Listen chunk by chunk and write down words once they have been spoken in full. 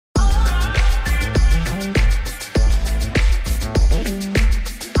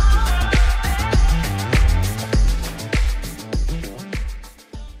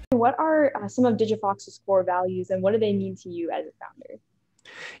what are some of Digifox's core values and what do they mean to you as a founder?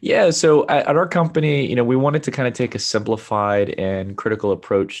 Yeah, so at our company, we wanted to kind of take a simplified and critical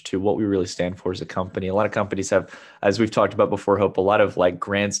approach to what we really stand for as a company. A lot of companies have, as we've talked about before, Hope, a lot of like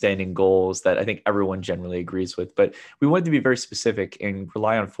grandstanding goals that I think everyone generally agrees with. But we wanted to be very specific and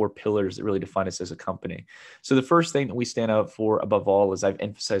rely on four pillars that really define us as a company. So the first thing that we stand out for above all, as I've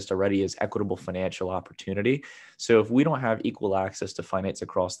emphasized already, is equitable financial opportunity. So if we don't have equal access to finance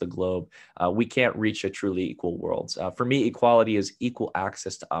across the globe, we can't reach a truly equal world. For me, equality is equal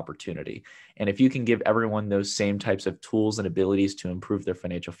access to opportunity. And if you can give everyone those same types of tools and abilities to improve their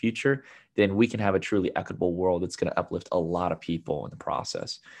financial future, then we can have a truly equitable world that's going to uplift a lot of people in the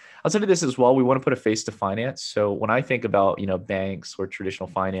process. Outside of this as well, we want to put a face to finance. So when I think about, banks or traditional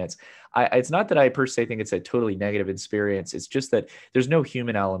finance, it's not that I per se think it's a totally negative experience. It's just that there's no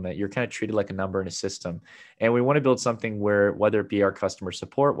human element. You're kind of treated like a number in a system. And we want to build something where, whether it be our customer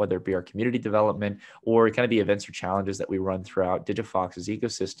support, whether it be our community development, or kind of the events or challenges that we run throughout Digifox's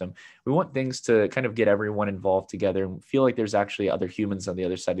ecosystem, we want things to kind of get everyone involved together and feel like there's actually other humans on the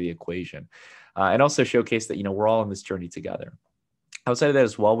other side of the equation. And also showcase that, we're all in this journey together. Outside of that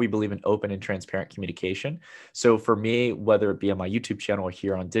as well, we believe in open and transparent communication. So for me, whether it be on my YouTube channel or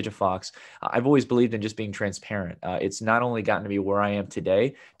here on Digifox, I've always believed in just being transparent. It's not only gotten to be where I am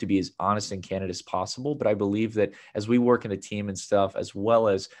today to be as honest and candid as possible, but I believe that as we work in the team and stuff, as well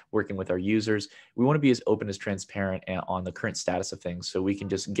as working with our users, we want to be as open as transparent on the current status of things so we can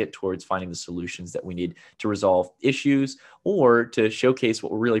just get towards finding the solutions that we need to resolve issues or to showcase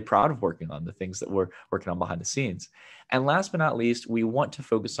what we're really proud of working on, the things that we're working on behind the scenes. And last but not least, we want to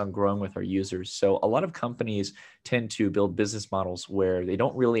focus on growing with our users. So a lot of companies tend to build business models where they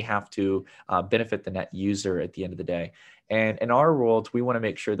don't really have to benefit the net user at the end of the day. And in our world, we want to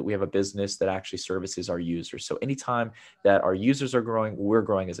make sure that we have a business that actually services our users. So anytime that our users are growing, we're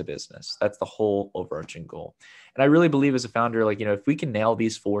growing as a business. That's the whole overarching goal. And I really believe as a founder, if we can nail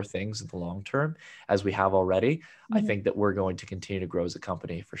these four things in the long term, as we have already, I think that we're going to continue to grow as a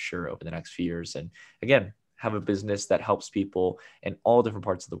company for sure over the next few years. And again, have a business that helps people in all different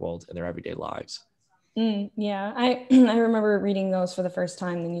parts of the world in their everyday lives. Yeah, I I remember reading those for the first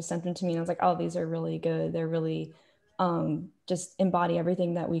time, then you sent them to me, and I was like, oh, these are really good. They're really just embody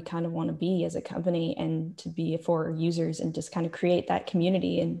everything that we kind of want to be as a company and to be for users and just kind of create that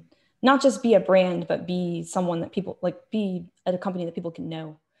community and not just be a brand, but be someone that people like, be at a company that people can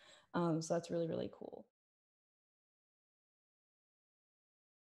know. So that's really, really cool.